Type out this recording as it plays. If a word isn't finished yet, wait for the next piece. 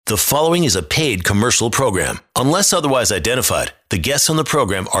The following is a paid commercial program. Unless otherwise identified, the guests on the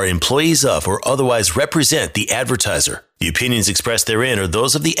program are employees of or otherwise represent the advertiser. The opinions expressed therein are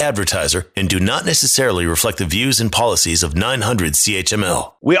those of the advertiser and do not necessarily reflect the views and policies of 900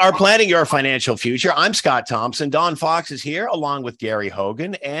 CHML. We are planning your financial future. I'm Scott Thompson. Don Fox is here along with Gary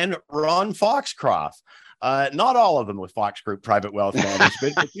Hogan and Ron Foxcroft. Not all of them with Fox Group Private Wealth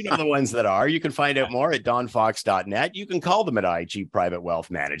Management, but you know the ones that are. You can find out more at donfox.net. You can call them at IG Private Wealth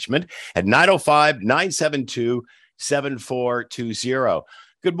Management at 905-972-7420.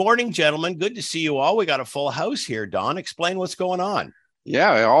 Good morning, gentlemen. Good to see you all. We got a full house here, Don. Explain what's going on.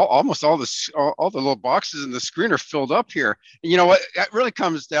 Yeah, almost all the little boxes in the screen are filled up here. And you know what? It really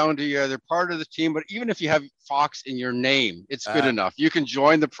comes down to they're part of the team. But even if you have Fox in your name, it's good enough. You can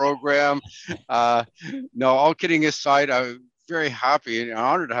join the program. No, all kidding aside, I'm very happy and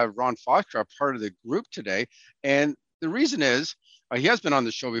honored to have Ron Foxcroft part of the group today. And the reason is he has been on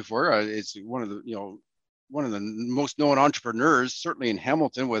the show before. It's one of the most known entrepreneurs, certainly in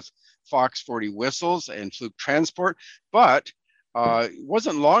Hamilton, with Fox 40 Whistles and Fluke Transport, but it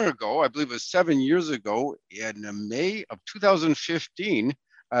wasn't long ago, I believe it was 7 years ago, in May of 2015,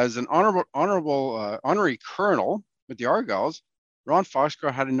 as an honorary colonel with the Argylls, Ron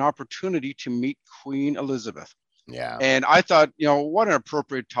Foxcroft had an opportunity to meet Queen Elizabeth. Yeah. And I thought, what an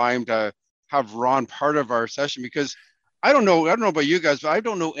appropriate time to have Ron part of our session, because I don't know about you guys, but I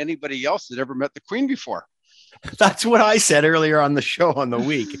don't know anybody else that ever met the Queen before. That's what I said earlier on the show on the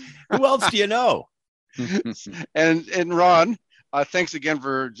week. Who else do you know? And Ron, thanks again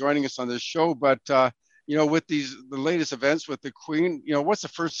for joining us on this show. But, with the latest events with the Queen, what's the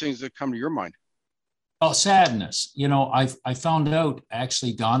first things that come to your mind? Well, sadness. I found out,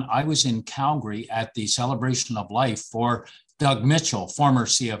 actually, Don, I was in Calgary at the Celebration of Life for Doug Mitchell, former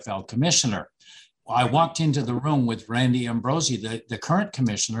CFL commissioner. I walked into the room with Randy Ambrosi, the current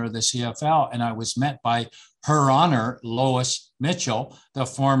commissioner of the CFL, and I was met by Her Honor Lois Mitchell, the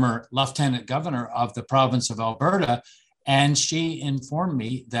former lieutenant governor of the province of Alberta. And she informed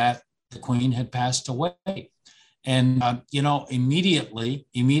me that the Queen had passed away. And, immediately,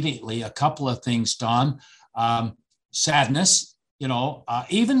 a couple of things, Don. Sadness,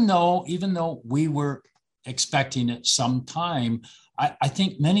 even though we were expecting it sometime, I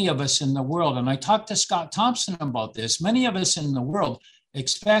think many of us in the world, and I talked to Scott Thompson about this, many of us in the world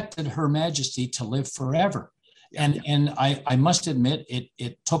expected Her Majesty to live forever. And I must admit,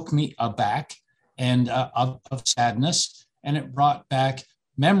 it took me aback and of sadness, and it brought back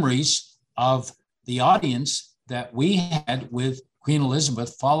memories of the audience that we had with Queen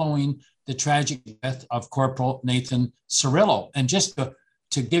Elizabeth following the tragic death of Corporal Nathan Cirillo. And just to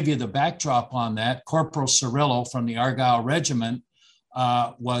give you the backdrop on that, Corporal Cirillo from the Argyll Regiment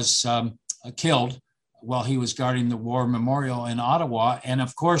was killed while he was guarding the War Memorial in Ottawa. And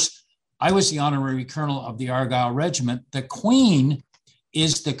of course, I was the honorary colonel of the Argyll Regiment. The Queen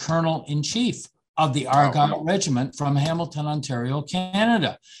is the colonel-in-chief of the Argyll Regiment from Hamilton, Ontario,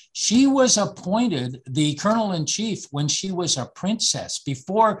 Canada. She was appointed the colonel-in-chief when she was a princess,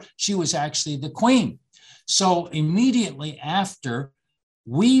 before she was actually the Queen. So immediately after,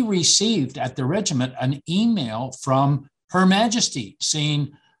 we received at the regiment an email from Her Majesty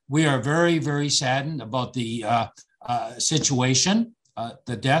saying, we are very, very saddened about the situation,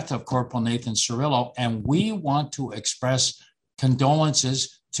 the death of Corporal Nathan Cirillo, and we want to express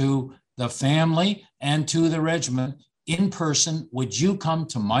condolences to the family and to the regiment in person. Would you come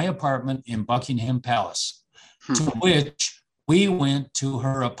to my apartment in Buckingham Palace? To which we went to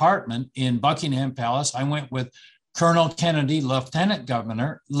her apartment in Buckingham Palace. I went with Colonel Kennedy, Lieutenant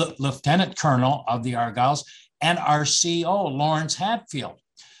Colonel of the Argylls, and our CO, Lawrence Hatfield.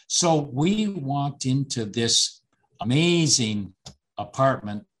 So we walked into this amazing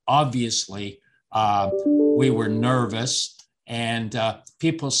apartment. Obviously, we were nervous, and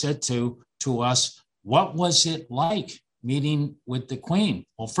people said to us, what was it like meeting with the Queen?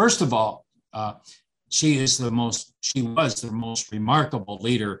 Well, first of all, she was the most remarkable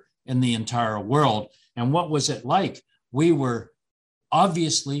leader in the entire world. And what was it like? We were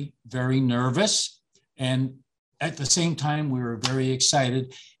obviously very nervous, and at the same time, we were very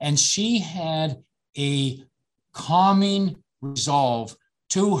excited. And she had a calming resolve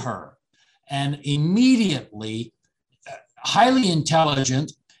to her, and immediately highly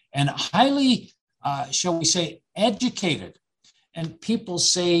intelligent and highly, shall we say, educated. And people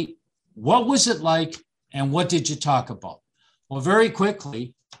say, what was it like and what did you talk about? Well, very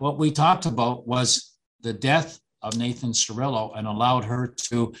quickly, what we talked about was the death of Nathan Cirillo, and allowed her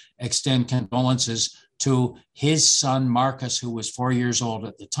to extend condolences to his son, Marcus, who was 4 years old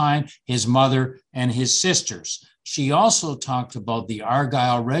at the time, his mother, and his sisters. She also talked about the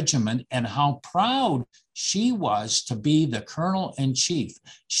Argyle Regiment and how proud she was to be the colonel-in-chief.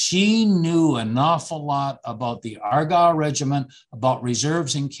 She knew an awful lot about the Argyle Regiment, about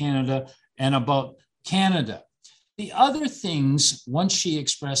reserves in Canada, and about Canada. The other things, once she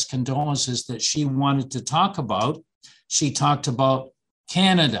expressed condolences that she wanted to talk about, she talked about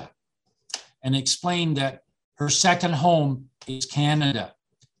Canada and explained that her second home is Canada.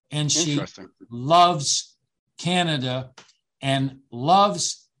 And she loves Canada and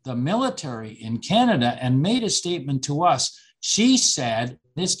loves the military in Canada, and made a statement to us. She said,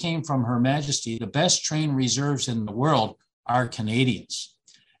 this came from Her Majesty, the best trained reserves in the world are Canadians.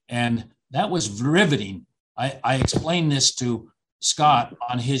 And that was riveting. I explained this to Scott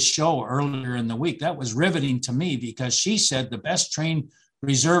on his show earlier in the week. That was riveting to me because she said the best trained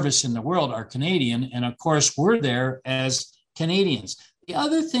reservists in the world are Canadian. And of course, we're there as Canadians. The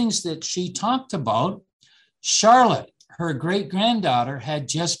other things that she talked about, Charlotte, her great-granddaughter, had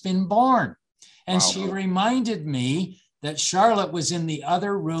just been born. And she reminded me that Charlotte was in the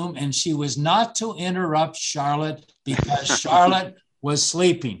other room and she was not to interrupt Charlotte because Charlotte was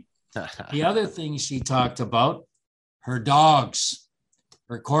sleeping. The other thing she talked about, her dogs,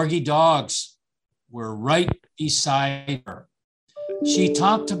 her corgi dogs were right beside her. She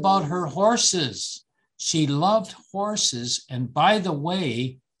talked about her horses. She loved horses. And by the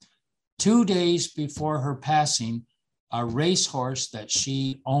way, 2 days before her passing, a racehorse that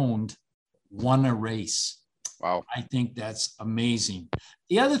she owned won a race. Wow. I think that's amazing.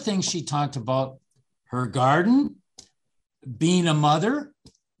 The other thing she talked about, her garden, being a mother,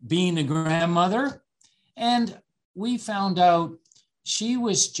 being a grandmother, and we found out she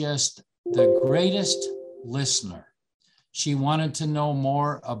was just the greatest listener. She wanted to know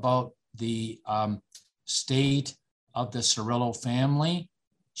more about the state of the Cirillo family.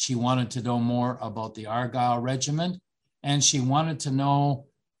 She wanted to know more about the Argyle Regiment, and she wanted to know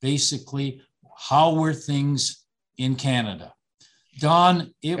basically how were things in Canada.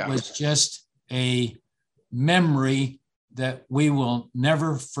 Don, it was just a memory that we will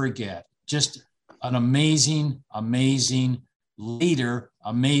never forget. Just an amazing, amazing leader,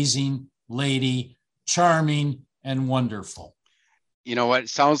 amazing lady, charming and wonderful. You know what? It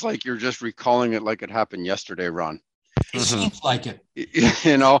sounds like you're just recalling it like it happened yesterday, Ron. It seems like it.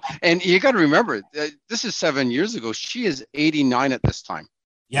 You know, and you got to remember, this is 7 years ago. She is 89 at this time.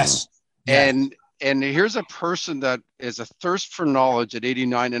 Yes. And here's a person that is a thirst for knowledge at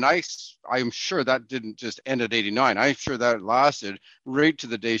 89. And I'm sure that didn't just end at 89. I'm sure that lasted right to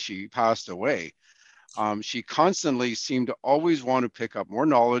the day she passed away. She constantly seemed to always want to pick up more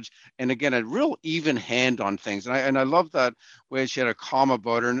knowledge. And again, a real even hand on things. And I love that way she had a calm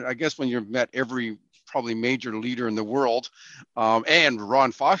about her. And I guess when you've met every probably major leader in the world, and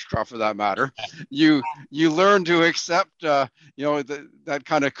Ron Foxcroft for that matter, you learn to accept, that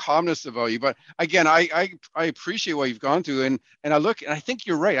kind of calmness about you. But again, I appreciate what you've gone through, and I look, and I think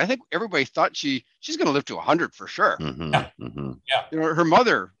you're right. I think everybody thought she's going to live to 100 for sure. Mm-hmm. Yeah. Mm-hmm. Yeah. You know, her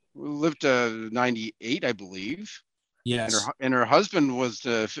mother lived to 98, I believe. Yes. And her husband was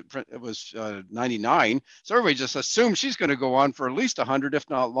 99. So everybody just assumed she's going to go on for at least 100, if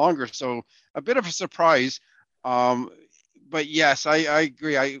not longer. So a bit of a surprise. But yes, I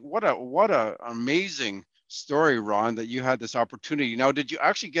agree. What a amazing story, Ron, that you had this opportunity. Now, did you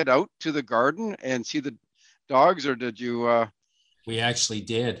actually get out to the garden and see the dogs, or did you? We actually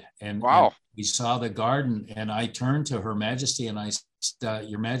did. And we saw the garden, and I turned to Her Majesty and I said,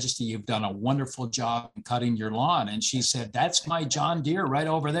 Your Majesty, you've done a wonderful job in cutting your lawn. And she said, that's my John Deere right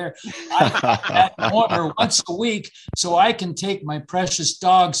over there. I cut that corner once a week so I can take my precious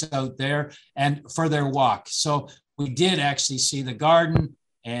dogs out there and for their walk. So we did actually see the garden,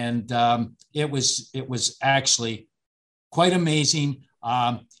 and it was actually quite amazing.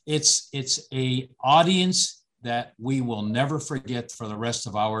 It's a audience that we will never forget for the rest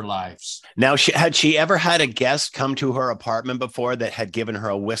of our lives. Now, had she ever had a guest come to her apartment before that had given her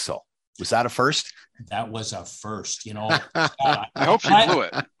a whistle? Was that a first? That was a first, I hope she blew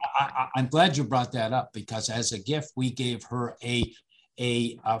it. I'm glad you brought that up, because as a gift, we gave her a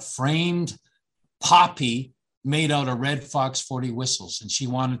framed poppy made out of red Fox 40 whistles, and she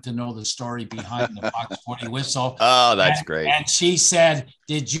wanted to know the story behind the Fox 40 whistle. Oh, that's great. And she said,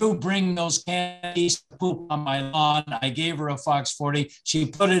 did you bring those candies to poop on my lawn? I gave her a Fox 40. She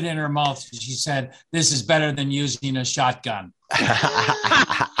put it in her mouth. She said, this is better than using a shotgun.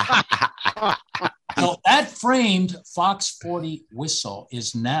 So that framed Fox 40 whistle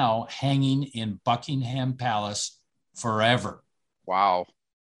is now hanging in Buckingham Palace forever. Wow.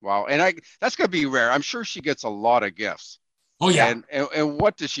 And that's going to be rare. I'm sure she gets a lot of gifts. Oh, yeah. And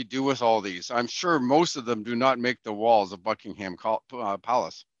what does she do with all these? I'm sure most of them do not make the walls of Buckingham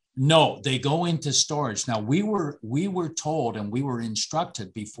Palace. No, they go into storage. Now we were told and we were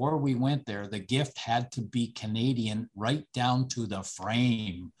instructed before we went there, the gift had to be Canadian right down to the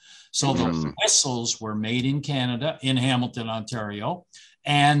frame. So the whistles were made in Canada, in Hamilton, Ontario,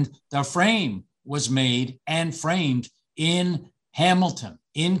 and the frame was made and framed in Hamilton,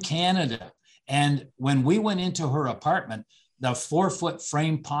 in Canada. And when we went into her apartment, the 4-foot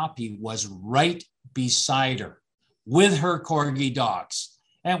frame Poppy was right beside her with her corgi dogs.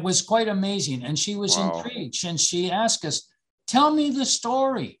 And it was quite amazing. And she was intrigued. And she asked us, tell me the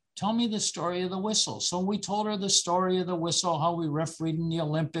story. Tell me the story of the whistle. So we told her the story of the whistle, how we refereed in the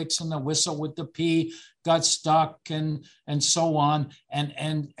Olympics and the whistle with the P got stuck and so on.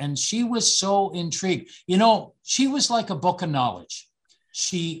 And she was so intrigued. You know, she was like a book of knowledge.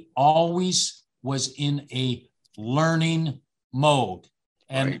 She always was in a learning mode.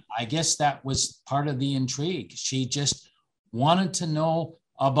 And I guess that was part of the intrigue. She just wanted to know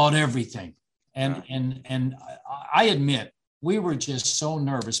about everything. And I admit, we were just so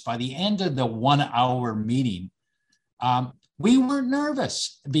nervous. By the end of the 1-hour meeting, we weren't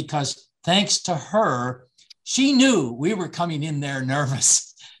nervous because thanks to her, she knew we were coming in there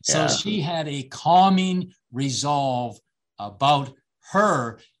nervous. So she had a calming resolve about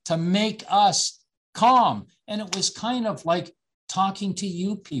her to make us calm. And it was kind of like talking to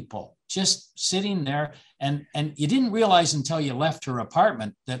you people, just sitting there. And you didn't realize until you left her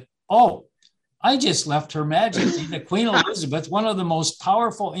apartment that, oh, I just left Her Majesty, the Queen Elizabeth, one of the most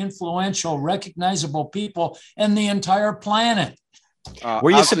powerful, influential, recognizable people in the entire planet. Were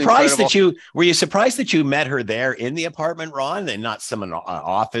you surprised that you met her there in the apartment, Ron, and not some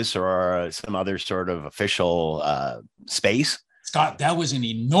office or some other sort of official space? Scott, that was an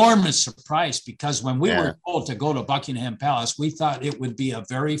enormous surprise because when we were told to go to Buckingham Palace, we thought it would be a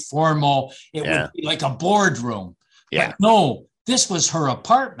very formal, it would be like a boardroom. But no, this was her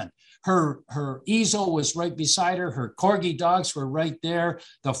apartment. Her easel was right beside her. Her corgi dogs were right there.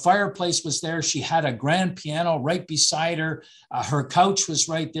 The fireplace was there. She had a grand piano right beside her. Her couch was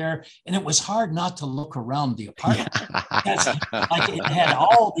right there. And it was hard not to look around the apartment. Like it had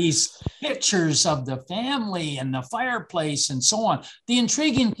all these pictures of the family and the fireplace and so on. The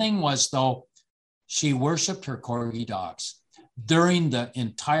intriguing thing was, though, she worshiped her corgi dogs. During the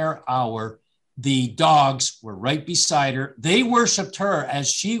entire hour, the dogs were right beside her. They worshiped her as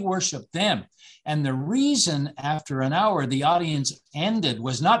she worshiped them. And the reason after an hour the audience ended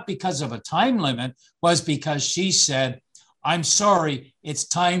was not because of a time limit, was because she said, I'm sorry, it's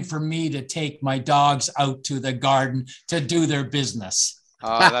time for me to take my dogs out to the garden to do their business.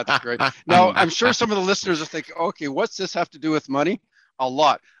 That's great. Now, I'm sure some of the listeners are thinking, okay, what's this have to do with money? A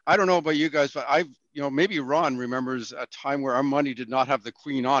lot. I don't know about you guys, but maybe Ron remembers a time where our money did not have the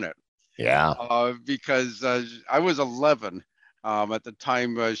Queen on it. Yeah. Because I was 11 at the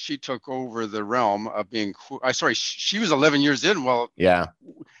time she took over the realm of being. She was 11 years in. Well,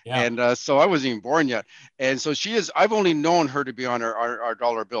 and so I wasn't even born yet. And so she is. I've only known her to be on our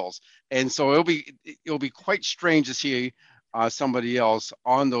dollar bills, and so it'll be quite strange to see somebody else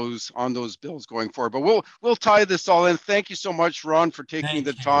on those bills going forward. But we'll tie this all in. Thank you so much, Ron, for taking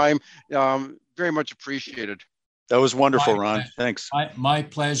the time. Very much appreciated. That was wonderful, Ron. Thanks. My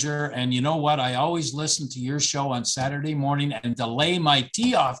pleasure. And you know what? I always listen to your show on Saturday morning and delay my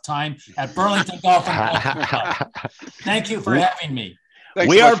tee-off time at Burlington Golf and Golf. Thank you for having me.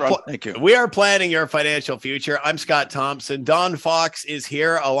 Thank you. We are planning your financial future. I'm Scott Thompson. Don Fox is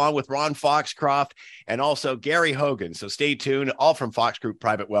here along with Ron Foxcroft and also Gary Hogan. So stay tuned. All from Fox Group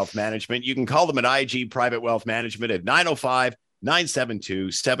Private Wealth Management. You can call them at IG Private Wealth Management at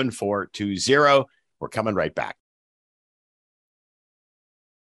 905-972-7420. We're coming right back.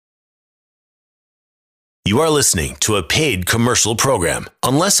 You are listening to a paid commercial program.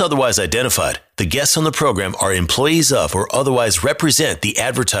 Unless otherwise identified, the guests on the program are employees of or otherwise represent the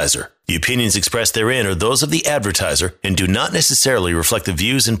advertiser. The opinions expressed therein are those of the advertiser and do not necessarily reflect the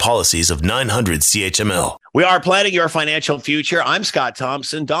views and policies of 900 CHML. We are planning your financial future. I'm Scott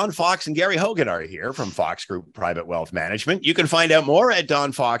Thompson. Don Fox and Gary Hogan are here from Fox Group Private Wealth Management. You can find out more at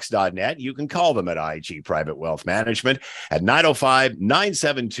donfox.net. You can call them at IG Private Wealth Management at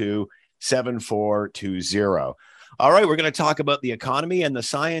 905-972-7420. All right, we're going to talk about the economy and the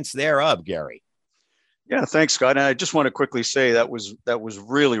science thereof, Gary. Yeah, thanks, Scott. And I just want to quickly say that was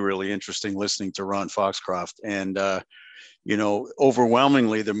really, really interesting listening to Ron Foxcroft. And,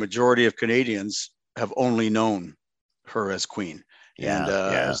 overwhelmingly, the majority of Canadians have only known her as Queen.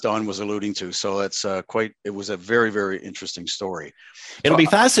 Yeah, as Don was alluding to. So it's it was a very, very interesting story. It'll be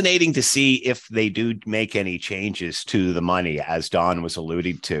fascinating to see if they do make any changes to the money, as Don was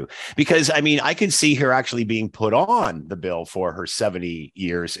alluding to, because I mean, I could see her actually being put on the bill for her 70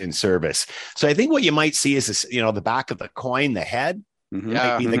 years in service. So I think what you might see is this, the back of the coin, the head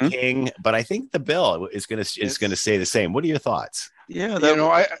might be the king, but I think the bill is going to stay the same. What are your thoughts? Yeah,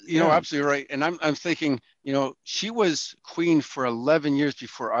 absolutely right. And I'm thinking, she was queen for 11 years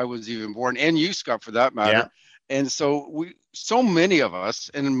before I was even born, and you, Scott, for that matter. Yeah. And so many of us,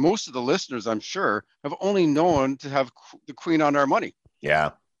 and most of the listeners, I'm sure, have only known to have the queen on our money.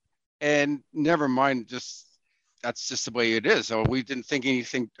 Yeah. And never mind, that's just the way it is. So we didn't think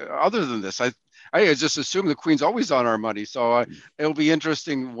anything other than this. I just assume the queen's always on our money. So it'll be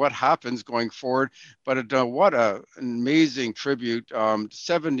interesting what happens going forward. But what an amazing tribute.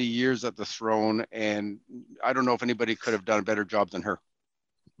 70 years at the throne. And I don't know if anybody could have done a better job than her.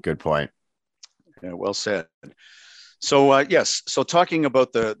 Good point. Yeah, well said. So yes, so talking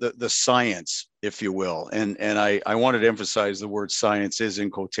about the science, if you will, and I wanted to emphasize the word science is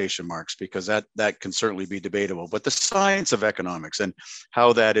in quotation marks, because that can certainly be debatable, but the science of economics and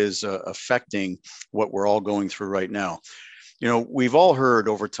how that is affecting what we're all going through right now. We've all heard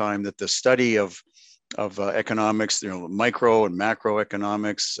over time that the study of economics, micro and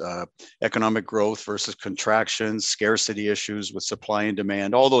macroeconomics, economic growth versus contraction, scarcity issues with supply and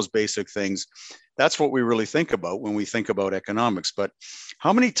demand, all those basic things. That's what we really think about when we think about economics. But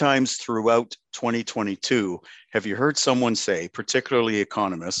how many times throughout 2022 have you heard someone say, particularly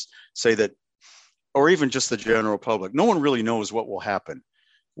economists, say that, or even just the general public, no one really knows what will happen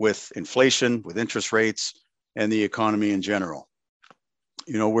with inflation, with interest rates, and the economy in general?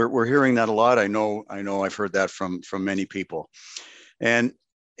 We're hearing that a lot. I know I've heard that from many people. And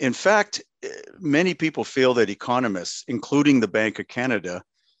in fact, many people feel that economists, including the Bank of Canada,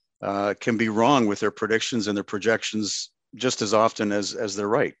 can be wrong with their predictions and their projections just as often as they're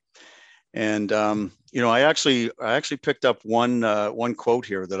right. And I actually picked up one quote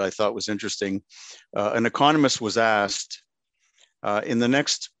here that I thought was interesting. An economist was asked, in the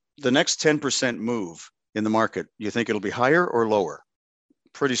next 10% move in the market, you think it'll be higher or lower?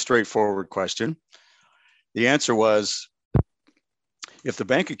 Pretty straightforward question. The answer was, if the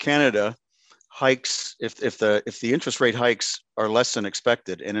Bank of Canada hikes, if the interest rate hikes are less than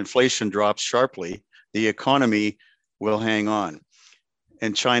expected and inflation drops sharply, the economy will hang on,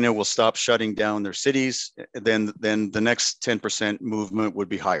 and China will stop shutting down their cities. Then the next 10% movement would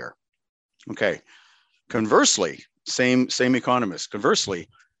be higher. Okay. Conversely, same economist. Conversely,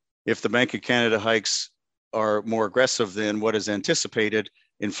 if the Bank of Canada hikes are more aggressive than what is anticipated,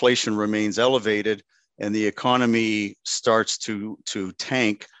 inflation remains elevated, and the economy starts to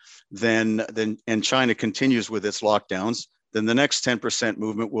tank, then and China continues with its lockdowns, then the next 10%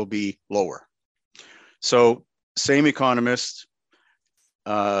 movement will be lower. So same economist,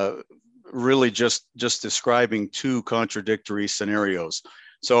 really just describing two contradictory scenarios.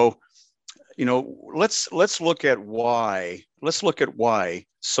 So, let's look at why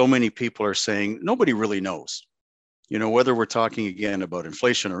so many people are saying nobody really knows, whether we're talking again about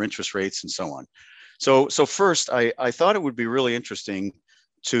inflation or interest rates and so on. So first, I thought it would be really interesting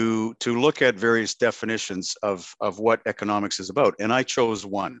to look at various definitions of what economics is about. And I chose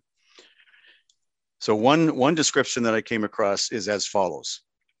one. So one description that I came across is as follows.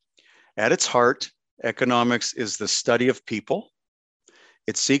 At its heart, economics is the study of people.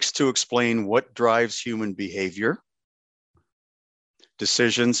 It seeks to explain what drives human behavior,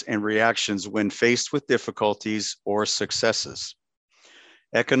 decisions, and reactions when faced with difficulties or successes.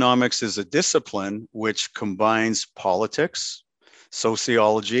 Economics is a discipline which combines politics,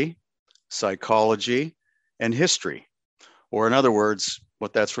 sociology, psychology, and history. Or in other words,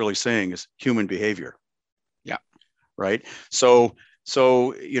 what that's really saying is human behavior. Yeah. Right. So,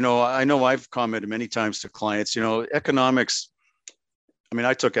 I know I've commented many times to clients, economics,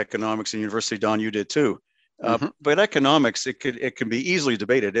 I took economics in university, Don, you did too. But economics, it can be easily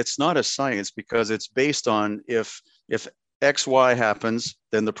debated. It's not a science because it's based on if X, Y happens,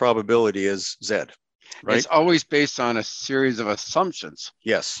 then the probability is Z. Right? It's always based on a series of assumptions.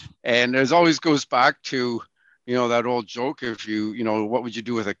 Yes. And it always goes back to, that old joke. If what would you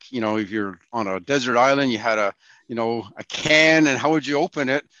do with if you're on a desert island, you had a can, and how would you open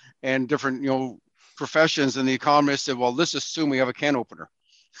it? And different, professions, and the economist said, well, let's assume we have a can opener.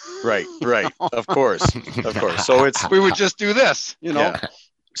 Right. Of course. So we would just do this, Yeah.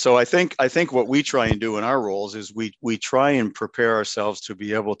 So I think what we try and do in our roles is we try and prepare ourselves to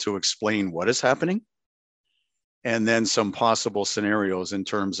be able to explain what is happening, and then some possible scenarios in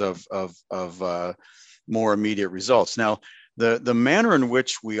terms of more immediate results. Now, the manner in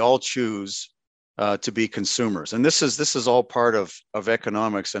which we all choose to be consumers, and this is all part of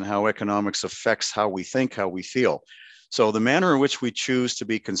economics and how economics affects how we think, how we feel. So the manner in which we choose to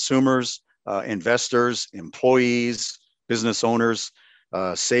be consumers, investors, employees, business owners,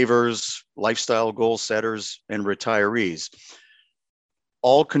 savers, lifestyle goal setters, and retirees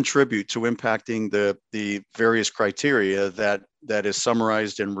all contribute to impacting the various criteria that is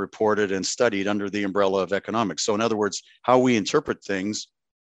summarized and reported and studied under the umbrella of economics. So in other words, how we interpret things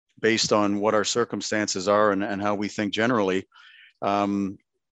based on what our circumstances are and how we think generally,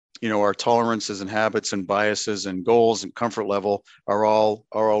 our tolerances and habits and biases and goals and comfort level are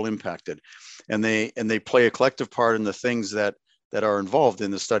all impacted, and they play a collective part in the things that are involved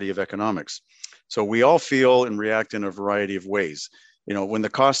in the study of economics. So we all feel and react in a variety of ways. When the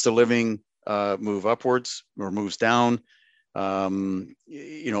cost of living move upwards or moves down, when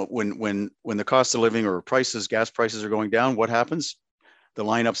the cost of living or gas prices are going down, what happens? The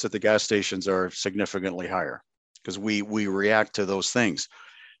lineups at the gas stations are significantly higher because we react to those things.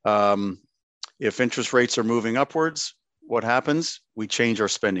 If interest rates are moving upwards, what happens? We change our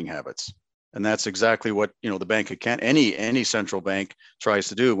spending habits. And that's exactly what, the Bank of Canada, any central bank tries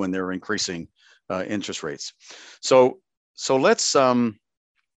to do when they're increasing interest rates. So let's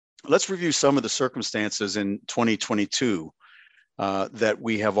review some of the circumstances in 2022 that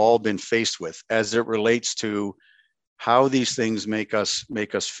we have all been faced with as it relates to how these things make us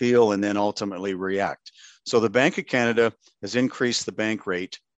feel and then ultimately react. So the Bank of Canada has increased the bank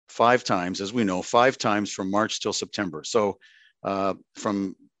rate 5 times, as we know, 5 times from March till September. So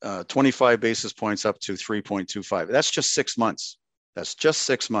from 25 basis points up to 3.25. That's just 6 months. That's just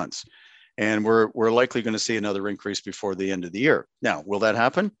 6 months. And we're likely going to see another increase before the end of the year. Now, will that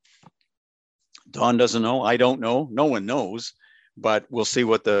happen? Don doesn't know. I don't know. No one knows. But we'll see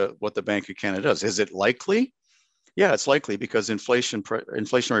what the Bank of Canada does. Is it likely? Yeah, it's likely because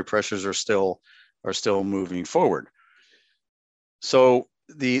inflationary pressures are still moving forward. So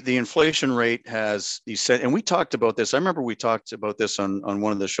the inflation rate has, and we talked about this. I remember we talked about this on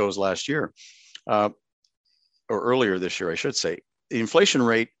one of the shows last year, or earlier this year, I should say. The inflation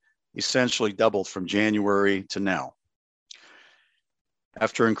rate essentially doubled from January to now,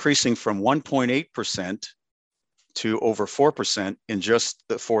 after increasing from 1.8% to over 4% in just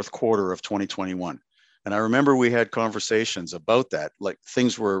the fourth quarter of 2021. And I remember we had conversations about that, like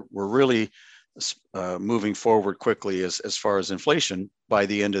things were really moving forward quickly as far as inflation by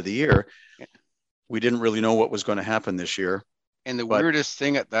the end of the year. We didn't really know what was going to happen this year. And the weirdest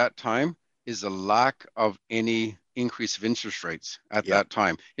thing at that time is the lack of any increase of interest rates at that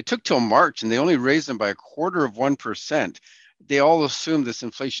time. It took till March and they only raised them by 1/4%. They all assumed this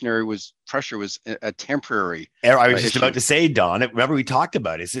inflationary pressure was a temporary. I was just about to say, Don, remember we talked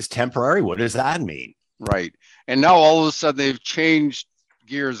about, is this temporary? What does that mean? Right. And now all of a sudden they've changed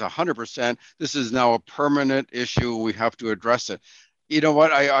gears 100%. This is now a permanent issue. We have to address it. You know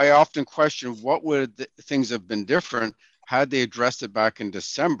what? I often question what would things have been different had they addressed it back in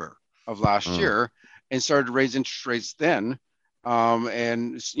December of last year and started to raise interest rates then.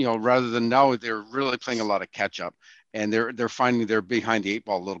 And, rather than now, they're really playing a lot of catch up and they're finding they're behind the 8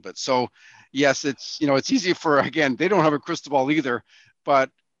 ball a little bit. So yes, it's easy again, they don't have a crystal ball either,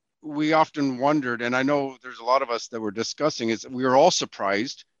 but we often wondered, and I know there's a lot of us that were discussing, is we were all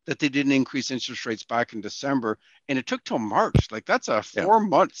surprised that they didn't increase interest rates back in December. And it took till March. Like that's 4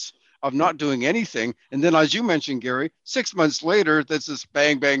 months of not doing anything. And then, as you mentioned, Gary, 6 months later, that's this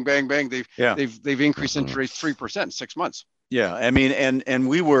bang, bang, bang, bang. They've increased interest rates 3% in 6 months. Yeah. I mean, and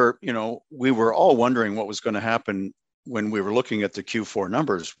we were all wondering what was going to happen when we were looking at the Q4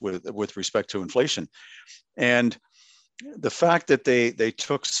 numbers with respect to inflation. And the fact that they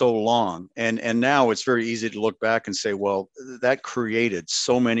took so long, and now it's very easy to look back and say, well, that created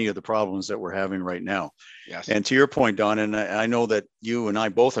so many of the problems that we're having right now. Yes. And to your point, Don, and I know that you and I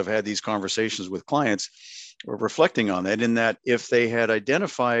both have had these conversations with clients, or reflecting on that, in that if they had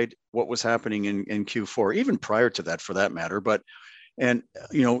identified what was happening in Q4, even prior to that for that matter,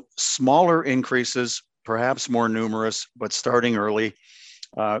 smaller increases, perhaps more numerous, but starting early,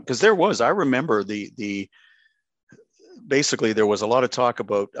 because I remember basically there was a lot of talk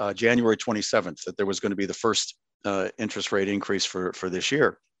about January 27th, that there was going to be the first interest rate increase for this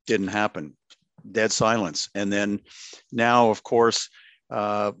year. Didn't happen. Dead silence. And then now, of course,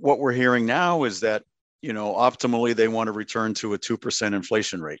 what we're hearing now is that, optimally they want to return to a 2%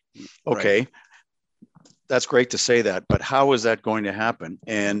 inflation rate. Okay. Right. That's great to say that, but how is that going to happen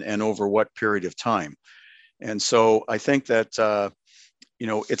and over what period of time? And so I think that,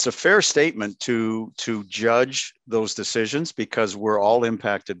 it's a fair statement to judge those decisions because we're all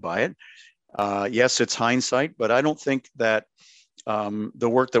impacted by it. Yes, it's hindsight, but I don't think that the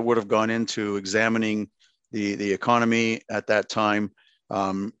work that would have gone into examining the economy at that time,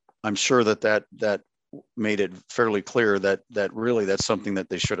 I'm sure that made it fairly clear that really that's something that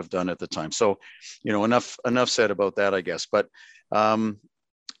they should have done at the time. So, enough said about that, I guess. But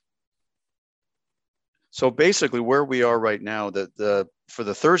so basically, where we are right now, that for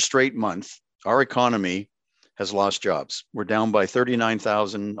the third straight month, our economy has lost jobs. We're down by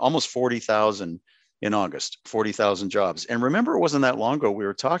 39,000, almost 40,000 in August, 40,000 jobs. And remember, it wasn't that long ago we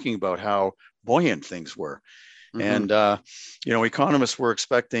were talking about how buoyant things were. Mm-hmm. And, economists were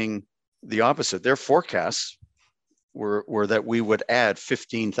expecting the opposite. Their forecasts were that we would add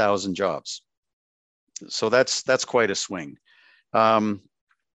 15,000 jobs. So that's quite a swing. The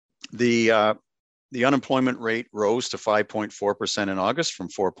unemployment rate rose to 5.4% in August from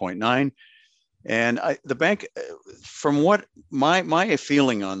 4.9%. And the bank, from what my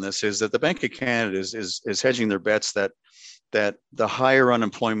feeling on this is that the Bank of Canada is hedging their bets that the higher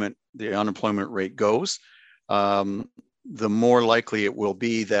the unemployment rate goes, the more likely it will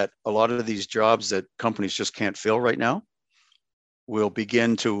be that a lot of these jobs that companies just can't fill right now will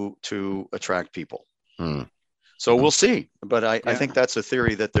begin to attract people. So we'll see. But I think that's a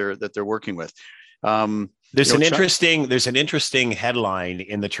theory that they're working with. There's an interesting headline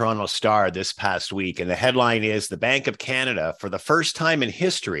in the Toronto Star this past week, and the headline is "The Bank of Canada, for the first time in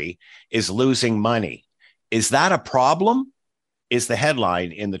history, is losing money." Is that a problem? Is the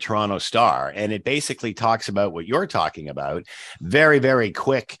headline in the Toronto Star, and it basically talks about what you're talking about: very, very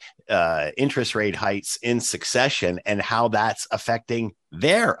quick interest rate hikes in succession, and how that's affecting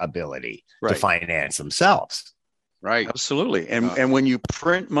their ability to finance themselves. Right. Absolutely. And when you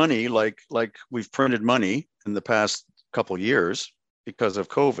print money, like we've printed money in the past couple of years because of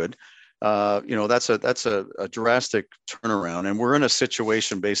COVID, that's a drastic turnaround. And we're in a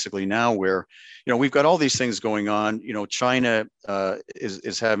situation basically now where, we've got all these things going on. China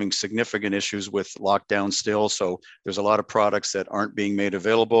is having significant issues with lockdown still. So there's a lot of products that aren't being made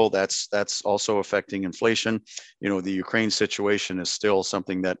available. That's also affecting inflation. The Ukraine situation is still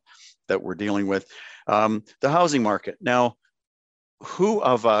something that we're dealing with. The housing market. Now, who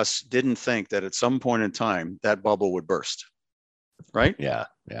of us didn't think that at some point in time that bubble would burst? Right? Yeah.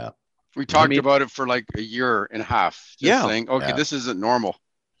 We talked about it for like a year and a half. Saying, okay, this isn't normal.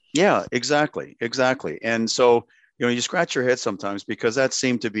 Yeah, exactly. And so, you scratch your head sometimes because that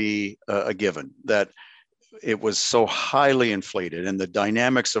seemed to be a given, that it was so highly inflated and the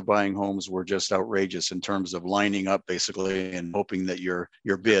dynamics of buying homes were just outrageous in terms of lining up basically and hoping that your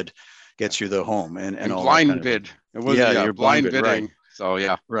bid gets you the home and all blind that kind bid. It was you're blind bidding. Right.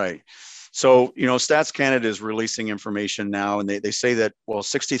 So right. So Stats Canada is releasing information now, and they say that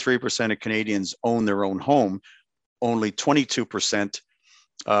 63% of Canadians own their own home, only 22%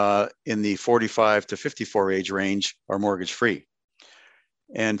 in the 45 to 54 age range are mortgage free,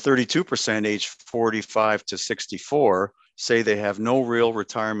 and 32% age 45 to 64 say they have no real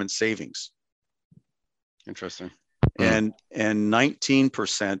retirement savings. Interesting. And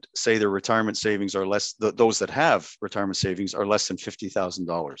 19% say their retirement savings are less. Those that have retirement savings are less than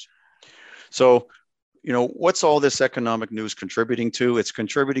 $50,000. So, what's all this economic news contributing to? It's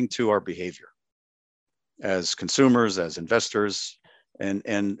contributing to our behavior as consumers, as investors, and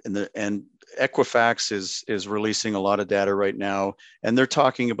Equifax is releasing a lot of data right now, and they're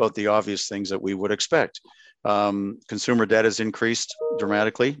talking about the obvious things that we would expect. Consumer debt has increased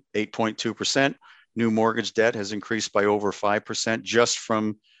dramatically, 8.2%. New mortgage debt has increased by over 5% just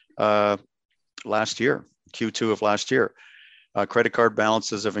from last year, Q2 of last year. Credit card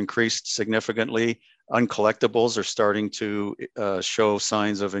balances have increased significantly. Uncollectibles are starting to show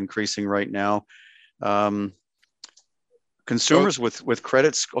signs of increasing right now. Consumers with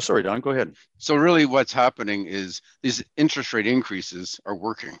credits. Oh, sorry, Don, go ahead. So really what's happening is these interest rate increases are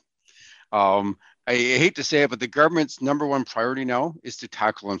working. I hate to say it, but the government's number one priority now is to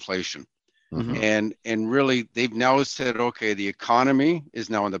tackle inflation. Mm-hmm. And really, they've now said, okay, the economy is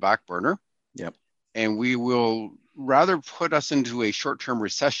now on the back burner. Yep. And we will rather put us into a short-term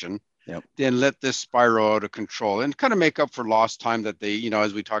recession Yep. than let this spiral out of control and kind of make up for lost time that they,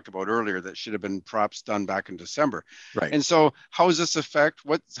 as we talked about earlier, that should have been perhaps done back in December. Right. And so how does this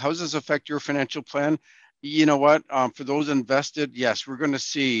affect your financial plan? You know what? For those invested, yes, we're going to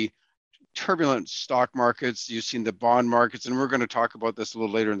see turbulent stock markets. You've seen the bond markets, and we're going to talk about this a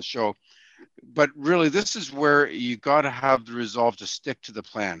little later in the show. But really, this is where you got to have the resolve to stick to the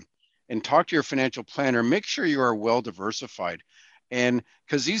plan and talk to your financial planner. Make sure you are well diversified. And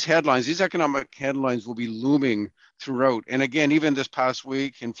because these economic headlines will be looming throughout. And again, even this past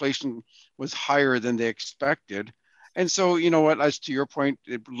week, inflation was higher than they expected. And so, you know what, as to your point,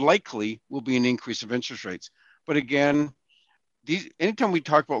 it likely will be an increase of interest rates. But again, anytime we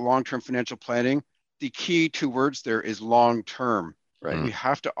talk about long-term financial planning, the key two words there is long-term. Right. We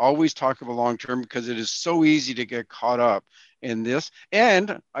have to always talk about long-term because it is so easy to get caught up in this.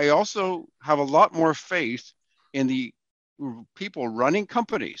 And I also have a lot more faith in the people running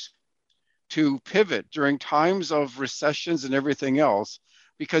companies to pivot during times of recessions and everything else,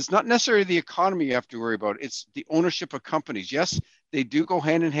 because not necessarily the economy you have to worry about. It's the ownership of companies. Yes, they do go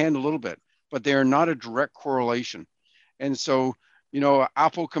hand in hand a little bit, but they are not a direct correlation. And so, you know,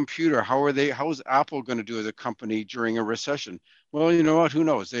 Apple Computer, how is Apple going to do as a company during a recession? Well, you know what, who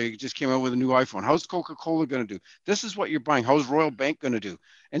knows? They just came out with a new iPhone. How's Coca-Cola going to do? This is what you're buying. How's Royal Bank going to do?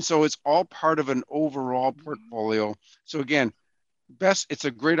 And so it's all part of an overall portfolio. So again, it's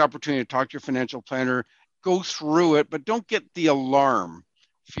a great opportunity to talk to your financial planner, go through it, but don't get the alarm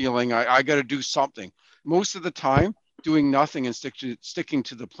feeling I got to do something. Most of the time, doing nothing and sticking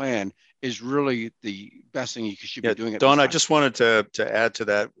to the plan is really the best thing you should be doing. Don, I just wanted to add to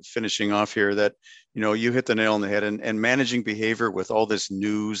that, finishing off here, that, you know, you hit the nail on the head, and managing behavior with all this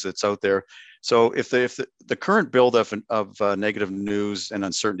news that's out there. So if the current buildup of negative news and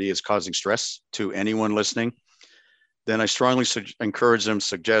uncertainty is causing stress to anyone listening, then I strongly encourage them,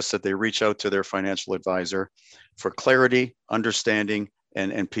 suggest that they reach out to their financial advisor for clarity, understanding,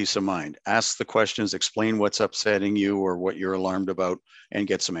 and peace of mind. Ask the questions, explain what's upsetting you or what you're alarmed about, and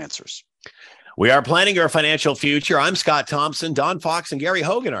get some answers. We are planning your financial future. I'm Scott Thompson. Don Fox and Gary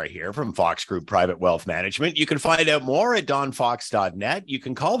Hogan are here from Fox Group Private Wealth Management. You can find out more at donfox.net. You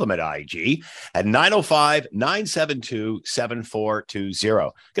can call them at IG at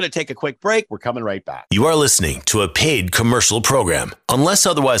 905-972-7420. Going to take a quick break. We're coming right back. You are listening to a paid commercial program. Unless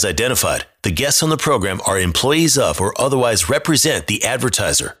otherwise identified, the guests on the program are employees of or otherwise represent the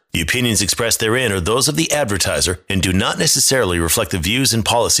advertiser. The opinions expressed therein are those of the advertiser and do not necessarily reflect the views and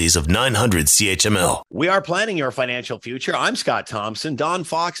policies of 900 CHML. We are planning your financial future. I'm Scott Thompson. Don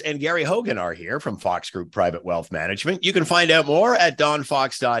Fox and Gary Hogan are here from Fox Group Private Wealth Management. You can find out more at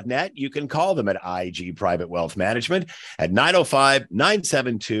donfox.net. You can call them at IG Private Wealth Management at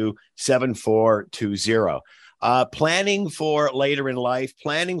 905-972-7420. Planning for later in life,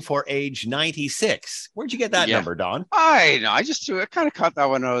 planning for age 96. Where'd you get that number, Don? I know. I kind of caught that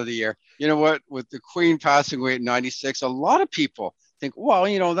one out of the air. You know what? With the Queen passing away at 96, a lot of people think, well,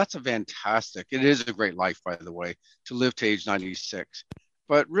 you know, that's it is a great life, by the way, to live to age 96.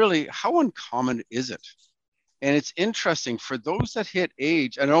 But really, how uncommon is it? And it's interesting for those that hit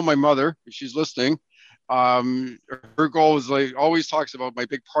age. I know my mother, if she's listening, her goal is always talks about my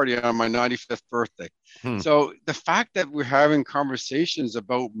big party on my 95th birthday. So the fact that we're having conversations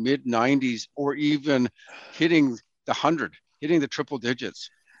about mid 90s or even hitting the 100, hitting the triple digits,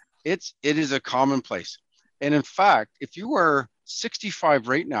 it is a commonplace. And in fact, if you are 65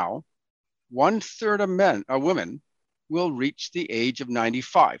 right now, 1/3 of women will reach the age of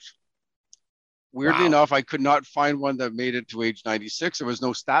 95. Weirdly enough, I could not find one that made it to age 96. There was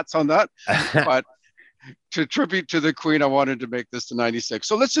no stats on that, but to tribute to the Queen, I wanted to make this to 96.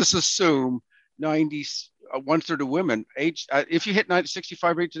 So let's just assume 1/3 of women if you hit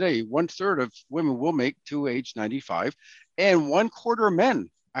 65 right today, 1/3 of women will make to age 95, and 1/4 of men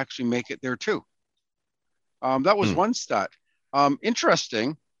actually make it there too. That was one stat.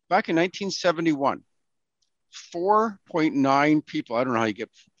 Interesting. Back in 1971, 4.9 people. I don't know how you get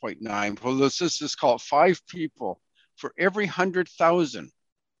 0.9. Well, let's just call it 5 people for every 100,000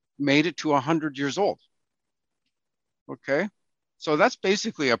 made it to 100 years old. Okay, so that's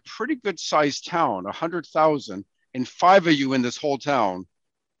basically a pretty good sized town, 100,000, and 5 of you in this whole town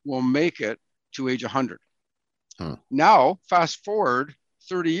will make it to age 100. Now, fast forward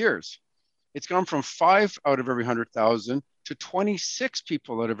 30 years, it's gone from 5 out of every 100,000 to 26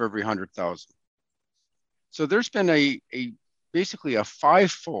 people out of every 100,000. So there's been basically a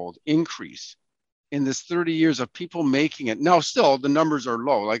 5-fold increase in this 30 years of people making it. Now, still the numbers are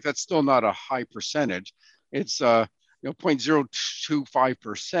low. Like, that's still not a high percentage. It's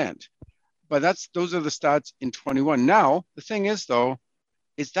 0.025%. But those are the stats in 21. Now, the thing is, though,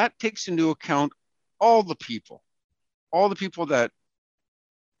 is that takes into account all the people that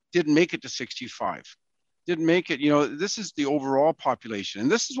didn't make it to 65, didn't make it. This is the overall population.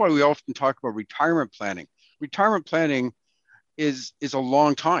 And this is why we often talk about retirement planning. Retirement planning is a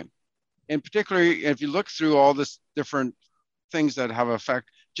long time. And particularly if you look through all this different things that have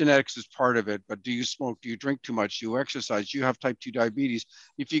effect, genetics is part of it, but do you smoke? Do you drink too much? Do you exercise? Do you have type 2 diabetes?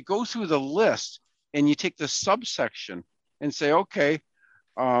 If you go through the list and you take the subsection and say, okay,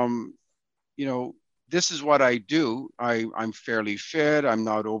 this is what I do. I'm fairly fit. I'm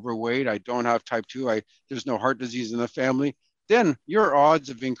not overweight. I don't have type 2. There's no heart disease in the family. Then your odds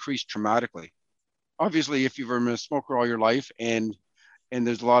have increased dramatically. Obviously, if you've been a smoker all your life and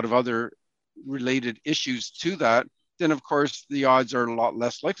there's a lot of other related issues to that, then of course the odds are a lot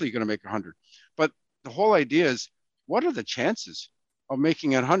less likely you're going to make 100. But the whole idea is, what are the chances of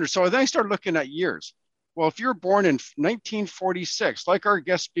making 100? So then I started looking at years. Well, if you're born in 1946, like our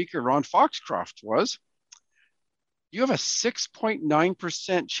guest speaker, Ron Foxcroft was, you have a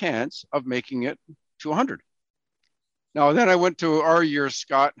 6.9% chance of making it to 100. Now, then I went to our year,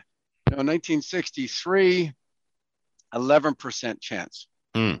 Scott, 1963, 11% chance.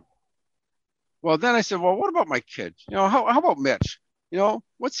 Well, then I said, well, what about my kid? How about Mitch?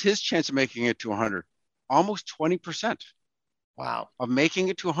 What's his chance of making it to 100? Almost 20%. Wow. Of making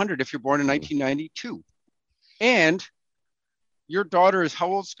it to 100 if you're born in 1992. And your daughter is how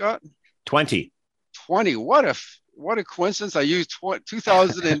old, Scott? 20. 20. What a coincidence. I used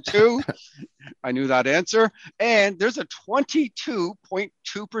 2002. I knew that answer. And there's a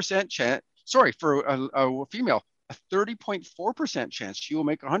 22.2% chance. Sorry, for a female, a 30.4% chance she will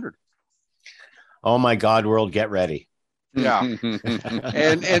make 100. Oh my God, world, get ready. Yeah.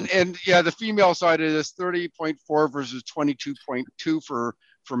 and yeah, the female side of this 30.4 versus 22.2 for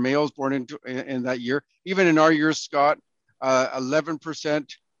males born in that year. Even in our year, Scott,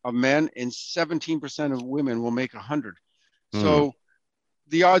 11% of men and 17% of women will make 100. So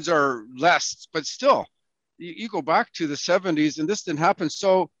the odds are less, but still, you go back to the 70s and this didn't happen.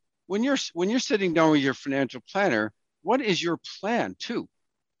 So when you're sitting down with your financial planner, what is your plan too?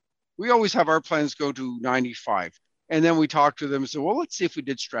 We always have our plans go to 95. And then we talk to them and say, well, let's see if we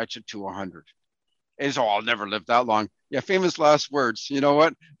did stretch it to 100. And so I'll never live that long. Yeah, famous last words. You know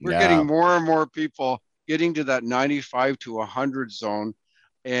what? We're getting more and more people getting to that 95 to 100 zone.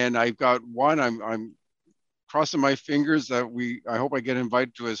 And I've got one, I'm crossing my fingers that I hope I get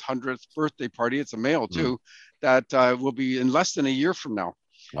invited to his 100th birthday party. It's a male too, that will be in less than a year from now.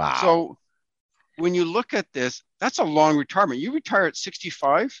 Wow. So when you look at this, that's a long retirement. You retire at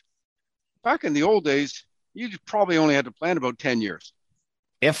 65. Back in the old days, you probably only had to plan about 10 years.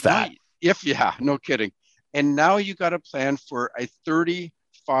 If that. No kidding. And now you got a plan for a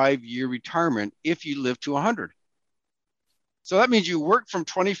 35-year retirement if you live to 100. So that means you work from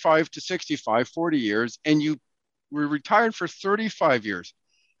 25 to 65, 40 years, and you were retired for 35 years.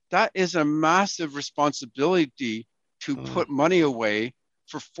 That is a massive responsibility to put money away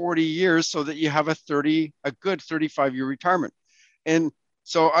for 40 years so that you have a good 35-year retirement. And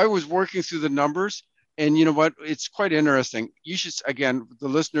so I was working through the numbers, and you know what? It's quite interesting. You should, again, the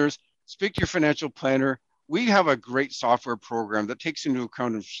listeners, speak to your financial planner. We have a great software program that takes into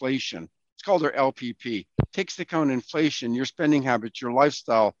account inflation. It's called our LPP. It takes into account inflation, your spending habits, your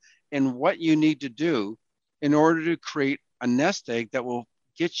lifestyle, and what you need to do in order to create a nest egg that will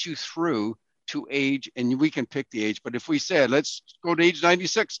get you through to age, and we can pick the age. But if we said, let's go to age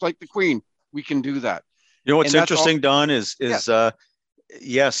 96 like the Queen, we can do that. You know what's interesting, Don, is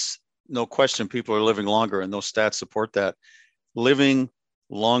yes, no question, people are living longer, and those stats support that. Living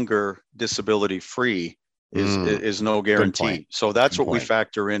longer disability free is no guarantee. So that's what we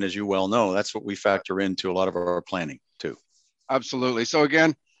factor in, as you well know. That's what we factor into a lot of our planning too. Absolutely. So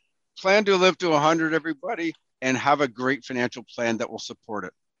again, plan to live to 100, everybody, and have a great financial plan that will support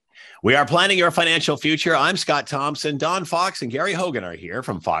it. We are planning your financial future. I'm Scott Thompson. Don Fox and Gary Hogan are here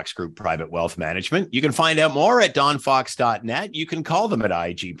from Fox Group Private Wealth Management. You can find out more at donfox.net. You can call them at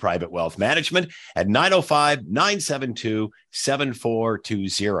IG Private Wealth Management at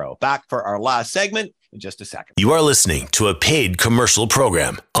 905-972-7420. Back for our last segment in just a second. You are listening to a paid commercial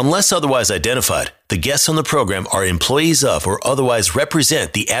program. Unless otherwise identified, the guests on the program are employees of or otherwise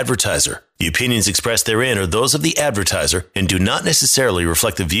represent the advertiser. The opinions expressed therein are those of the advertiser and do not necessarily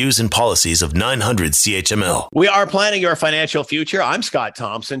reflect the views and policies of 900 CHML. We are planning your financial future. I'm Scott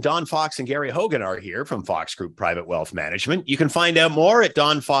Thompson. Don Fox and Gary Hogan are here from Fox Group Private Wealth Management. You can find out more at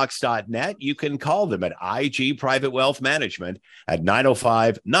donfox.net. You can call them at IG Private Wealth Management at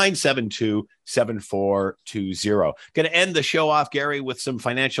 905-972-7420. Going to end the show off, Gary, with some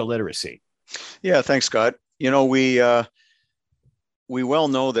financial literacy. Yeah, thanks, Scott. You know, we well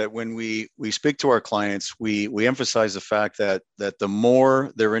know that when we speak to our clients, we emphasize the fact that the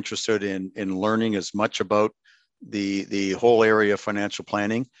more they're interested in learning as much about the whole area of financial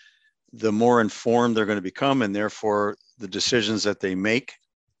planning, the more informed they're going to become, and therefore the decisions that they make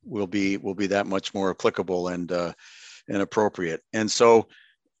will be that much more applicable and appropriate. And so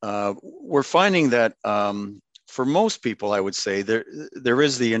we're finding that for most people, I would say there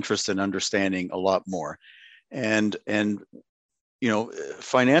is the interest in understanding a lot more, and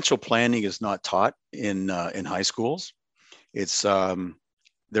financial planning is not taught in high schools. It's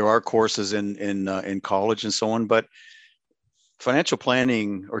there are courses in college and so on, but financial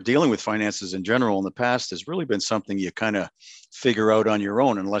planning or dealing with finances in general in the past has really been something you kind of figure out on your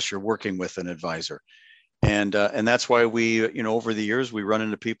own unless you're working with an advisor. And that's why we, over the years, we run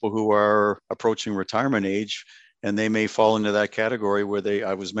into people who are approaching retirement age, and they may fall into that category where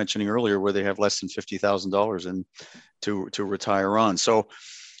I was mentioning earlier, where they have less than $50,000 and to retire on. So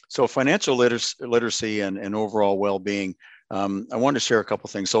financial literacy and overall well-being. I wanted to share a couple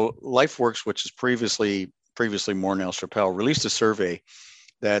of things. So LifeWorks, which is previously Mornell Chappell, released a survey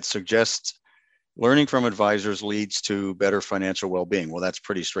that suggests learning from advisors leads to better financial well-being. Well, that's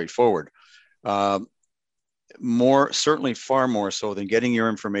pretty straightforward. Certainly far more so than getting your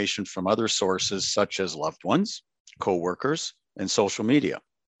information from other sources such as loved ones, coworkers, and social media,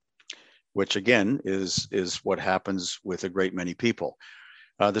 which again is what happens with a great many people.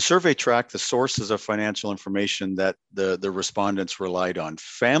 The survey tracked the sources of financial information that the respondents relied on.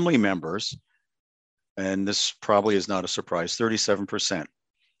 Family members, and this probably is not a surprise, 37%.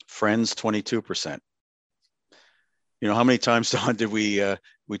 Friends, 22%. How many times, Don, did we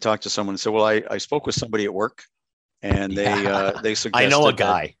talk to someone and say, well, I spoke with somebody at work and they suggested I know a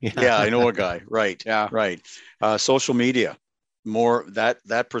guy. Yeah, I know a guy. Right. Yeah. Right. Social media, more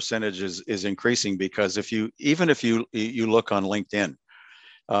that percentage is increasing, because if you look on LinkedIn,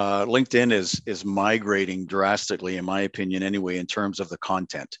 LinkedIn is migrating drastically, in my opinion, anyway, in terms of the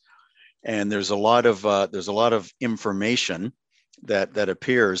content. And there's a lot of information that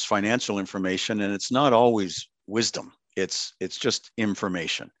appears, financial information, and it's not always wisdom. It's just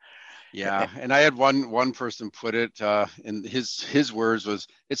information. Yeah, and I had one person put it in his words was,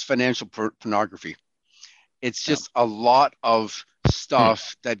 it's financial pornography. It's just a lot of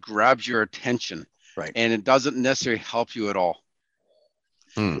stuff that grabs your attention, right? And it doesn't necessarily help you at all.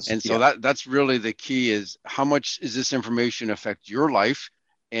 And so that's really the key, is how much is this information affect your life,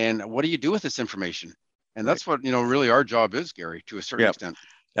 and what do you do with this information? And that's what really our job is, Gary, to a certain extent.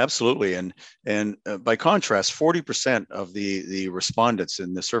 Absolutely. And by contrast, 40% of the respondents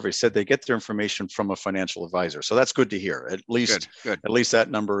in the survey said they get their information from a financial advisor. So that's good to hear. At least that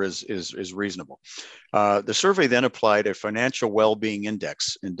number is reasonable. The survey then applied a financial well-being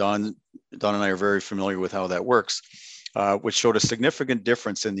index, and Don and I are very familiar with how that works, which showed a significant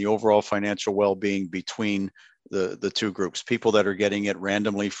difference in the overall financial well-being between the two groups, people that are getting it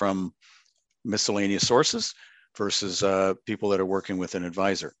randomly from miscellaneous sources versus people that are working with an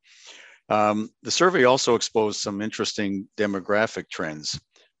advisor. The survey also exposed some interesting demographic trends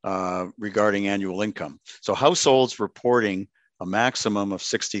regarding annual income. So households reporting a maximum of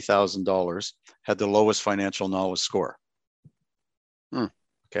 $60,000 had the lowest financial knowledge score.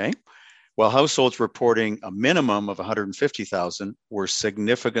 Okay. While households reporting a minimum of 150,000 were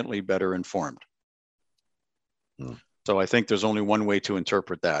significantly better informed. So I think there's only one way to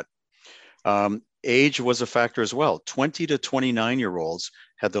interpret that. Age was a factor as well. 20 to 29-year-olds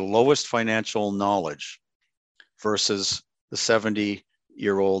had the lowest financial knowledge versus the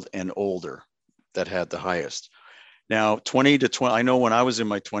 70-year-old and older that had the highest. Now, 20 to 20, I know when I was in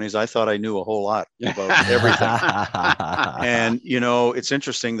my 20s, I thought I knew a whole lot about everything. And, it's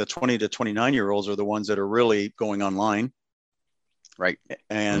interesting, the 20 to 29-year-olds are the ones that are really going online. Right.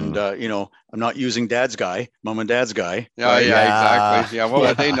 And, I'm not using dad's guy, mom and dad's guy. Yeah, right? Exactly. Yeah,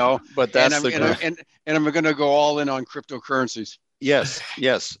 well, they know. But that's and I'm going to go all in on cryptocurrencies. Yes.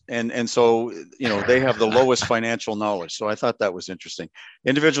 And so, they have the lowest financial knowledge. So I thought that was interesting.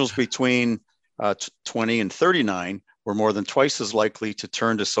 Individuals between 20 and 39 were more than twice as likely to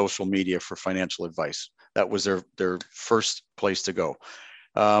turn to social media for financial advice. That was their first place to go.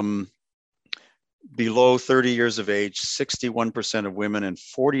 Below 30 years of age, 61% of women and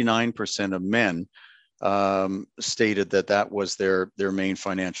 49% of men stated that was their main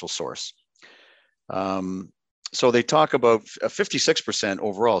financial source. So they talk about 56%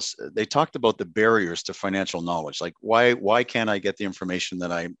 overall. They talked about the barriers to financial knowledge. Like why can't I get the information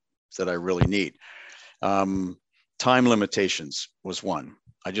that I really need? Time limitations was one.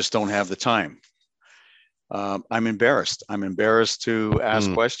 I just don't have the time. I'm embarrassed to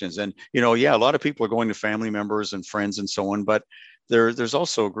ask questions. And, a lot of people are going to family members and friends and so on, but there's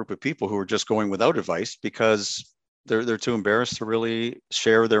also a group of people who are just going without advice because they're too embarrassed to really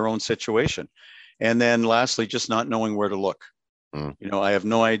share their own situation. And then lastly, just not knowing where to look. I have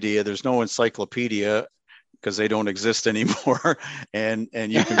no idea. There's no encyclopedia because they don't exist anymore. and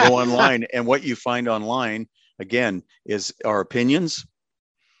you can go online, and what you find online, again, is our opinions,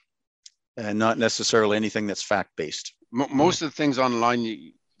 and not necessarily anything that's fact-based. Most of the things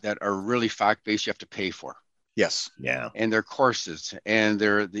online that are really fact-based, you have to pay for. Yes. Yeah. And their courses, and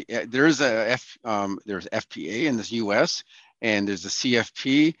there's FPA in the US, and there's a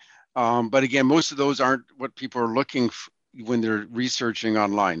CFP. But again, most of those aren't what people are looking for when they're researching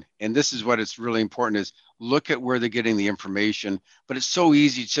online. And this is what it's really important is look at where they're getting the information. But it's so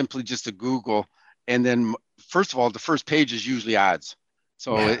easy simply just to Google. And then first of all, the first page is usually ads.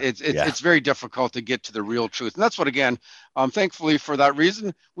 So it's very difficult to get to the real truth. And that's what, again, thankfully for that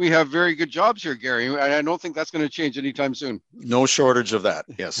reason, we have very good jobs here, Gary. And I don't think that's going to change anytime soon. No shortage of that.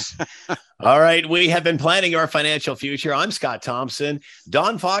 Yes. All right. We have been planning your financial future. I'm Scott Thompson.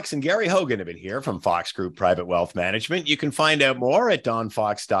 Don Fox and Gary Hogan have been here from Fox Group Private Wealth Management. You can find out more at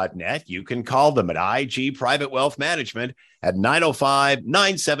donfox.net. You can call them at IG Private Wealth Management at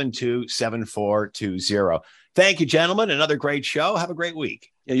 905-972-7420. Thank you, gentlemen. Another great show. Have a great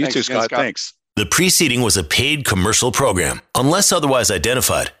week. Yeah, you too, Scott. Thanks. The preceding was a paid commercial program. Unless otherwise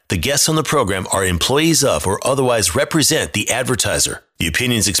identified, the guests on the program are employees of or otherwise represent the advertiser. The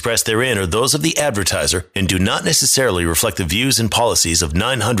opinions expressed therein are those of the advertiser and do not necessarily reflect the views and policies of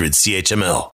 900 CHML.